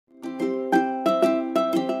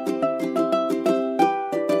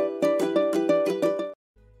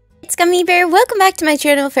Gummy Bear, welcome back to my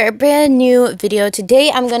channel for a brand new video. Today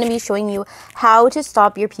I'm going to be showing you how to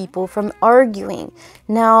stop your people from arguing.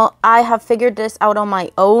 Now, I have figured this out on my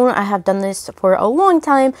own. I have done this for a long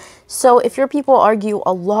time. So if your people argue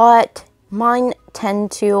a lot, mine tend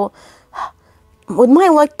to. With my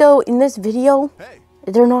luck though, in this video,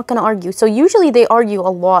 they're not going to argue. So usually they argue a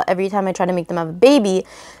lot every time I try to make them have a baby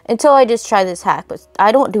until I just try this hack. But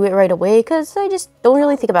I don't do it right away because I just don't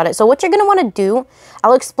really think about it. So what you're going to want to do,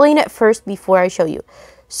 I'll explain it first before I show you.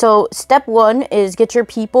 So step one is get your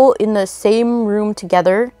people in the same room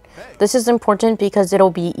together. This is important because it'll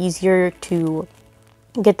be easier to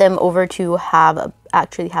get them over to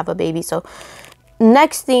actually have a baby. So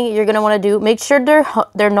next thing you're going to want to do, make sure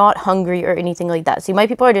they're not hungry or anything like that. See, my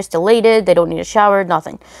people are just elated. They don't need a shower,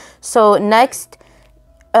 nothing. So next,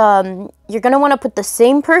 you're going to want to put the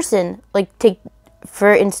same person, like take,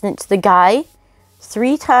 for instance, the guy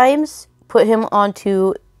 3 times, put him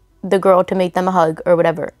onto the girl to make them a hug or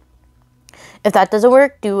whatever. If that doesn't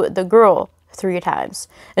work, do the girl 3 times.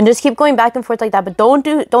 And just keep going back and forth like that. But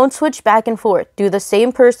don't switch back and forth. Do the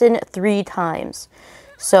same person 3 times.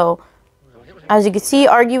 So as you can see,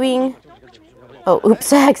 arguing. Oh,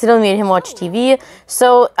 oops, I accidentally made him watch TV.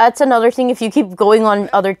 So that's another thing. If you keep going on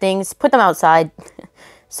other things, put them outside.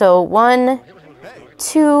 So 1,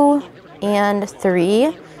 2, and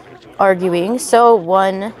 3 arguing. So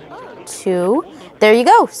 1, 2. There you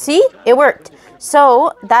go. See, it worked.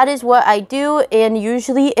 So that is what I do, and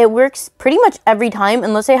usually it works pretty much every time,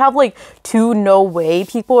 unless I have like 2 no way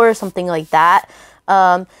people or something like that.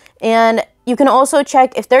 And you can also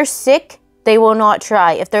check if they're sick. They will not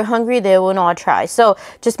try. If they're hungry, they will not try. So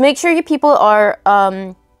just make sure your people are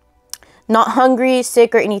not hungry,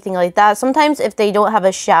 sick, or anything like that. Sometimes if they don't have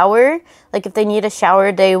a shower, like if they need a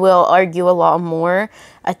shower, they will argue a lot more.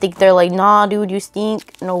 I think they're like, nah, dude, you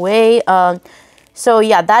stink. No way. So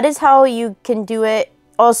yeah, that is how you can do it.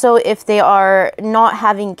 Also, if they are not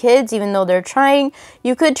having kids, even though they're trying,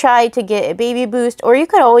 you could try to get a baby boost, or you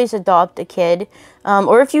could always adopt a kid.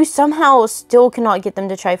 Or if you somehow still cannot get them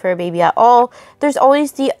to try for a baby at all, there's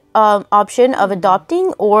always the option of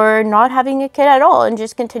adopting or not having a kid at all and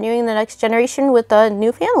just continuing the next generation with a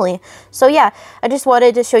new family. So yeah, I just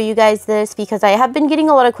wanted to show you guys this because I have been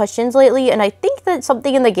getting a lot of questions lately, and I think that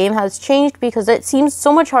something in the game has changed because it seems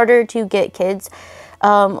so much harder to get kids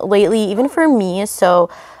lately, even for me. So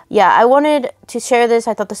yeah, I wanted to share this.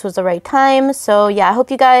 I thought this was the right time. So yeah, I hope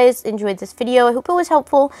you guys enjoyed this video. I hope it was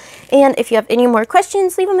helpful. And if you have any more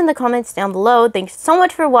questions, leave them in the comments down below. Thanks so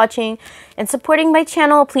much for watching and supporting my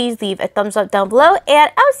channel. Please leave a thumbs up down below,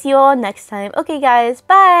 and I'll see you all next time. Okay guys,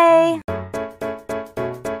 bye!